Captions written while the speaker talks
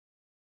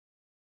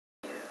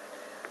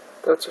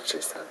That's what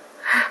she said.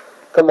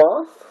 The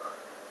moth?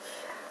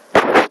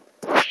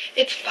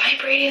 It's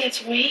vibrating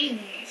its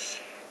wings.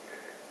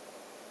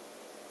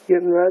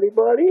 Getting ready,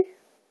 buddy? You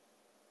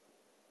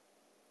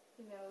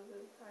know,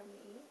 it's time to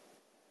eat.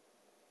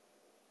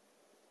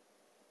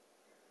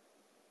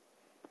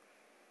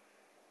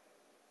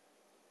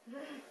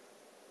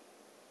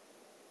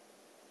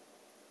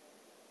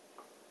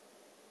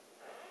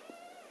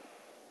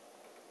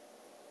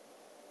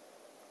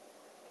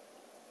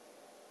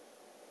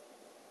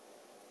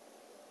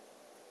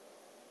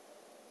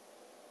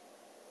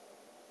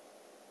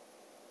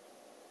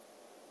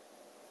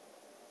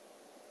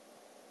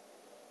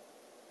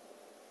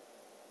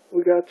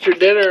 We got your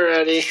dinner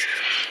ready.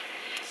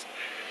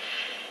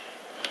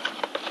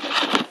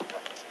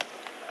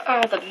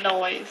 Oh, the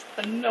noise.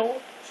 The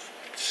noise.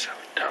 It's so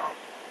dumb.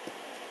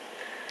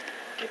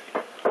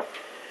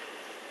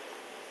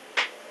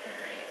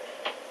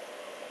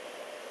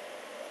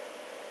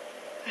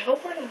 I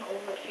hope we're not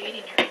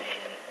overfeeding her,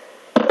 man.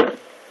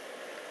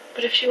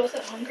 But if she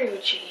wasn't hungry,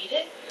 would she eat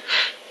it?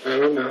 I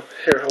don't know.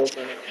 Here, hold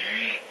on.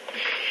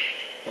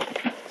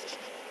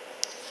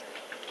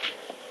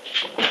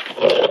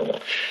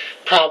 Alright.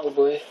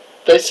 Probably.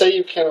 They say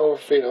you can't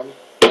overfeed them.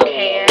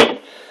 Can.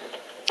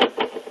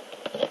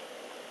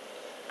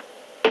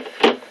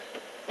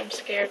 I'm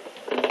scared.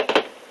 I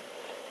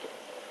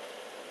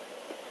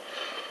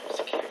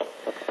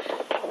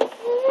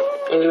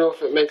don't know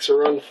if it makes a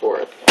run for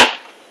it.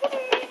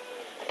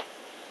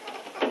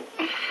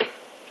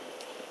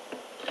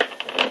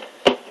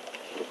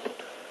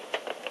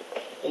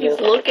 He's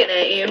looking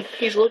at you.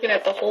 He's looking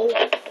at the hole.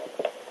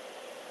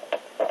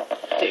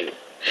 Dude.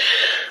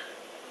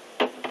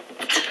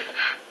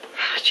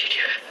 How'd you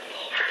do it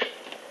before?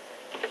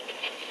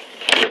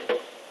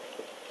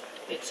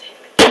 It's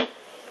it.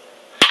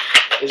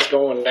 It's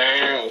going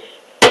down.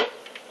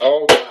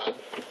 Oh god.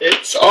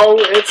 It's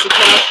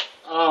attack.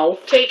 Oh.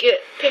 Take it.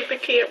 Take the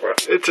camera.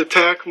 It's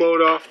attack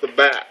mode off the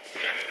bat.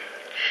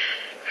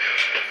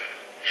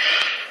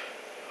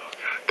 Oh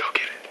god, go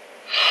get it.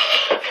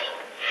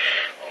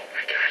 Oh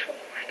my god, oh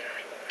my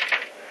god.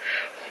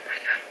 Oh my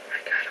god, oh my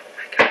god, oh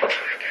my god, oh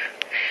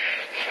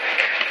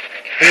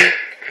my god.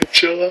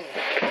 Chill out.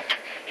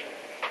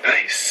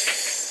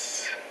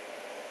 Nice.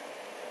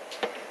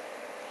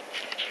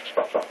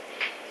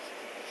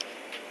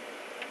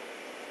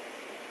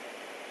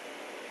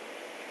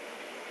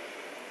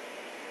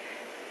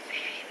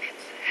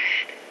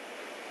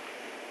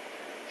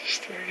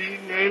 Start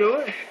eating right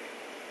away.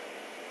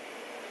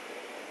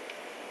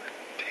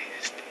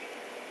 Tasty.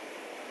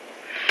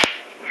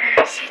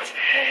 Where is its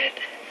head?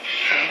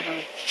 I don't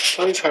know. It's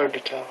always hard to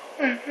tell.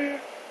 Mm-hmm.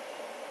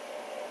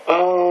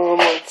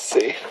 Let's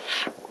see. I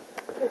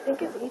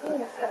think it's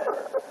eating its head.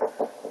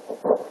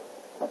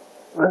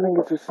 I think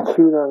it just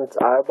chewed on its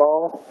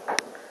eyeball.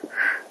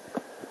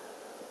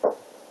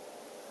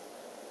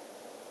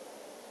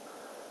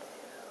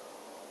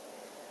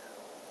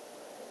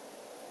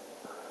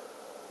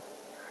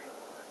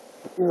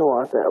 You don't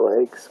want that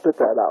leg. Spit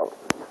that out.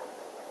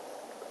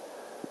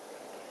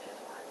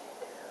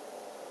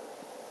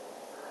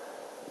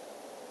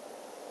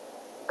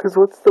 Cause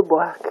what's the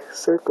black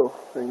circle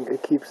thing?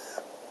 It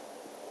keeps.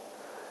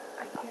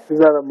 Is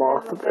that a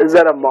moth? Is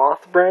that a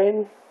moth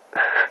brain?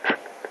 I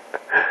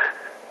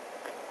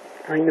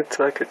think it's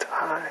like its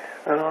eye.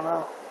 I don't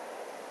know.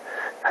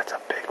 That's a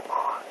big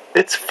moth.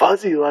 It's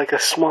fuzzy like a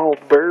small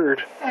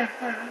bird.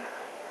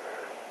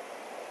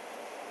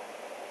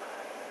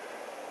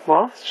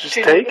 Moth's just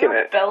taking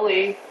it.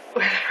 Belly.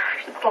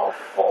 It's all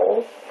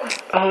full.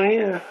 Oh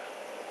yeah.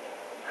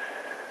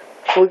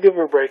 We'll give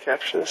her a break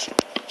after this.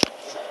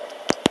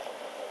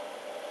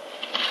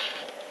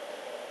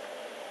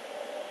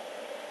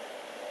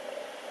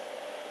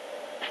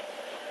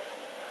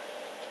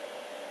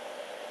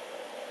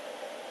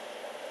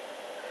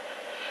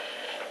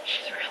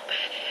 She's a real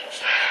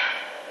badass.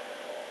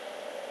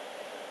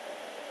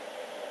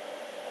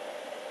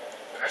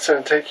 That's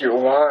gonna take you a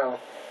while.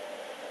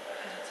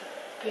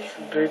 It's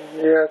a big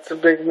Yeah, it's a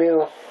big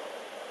meal.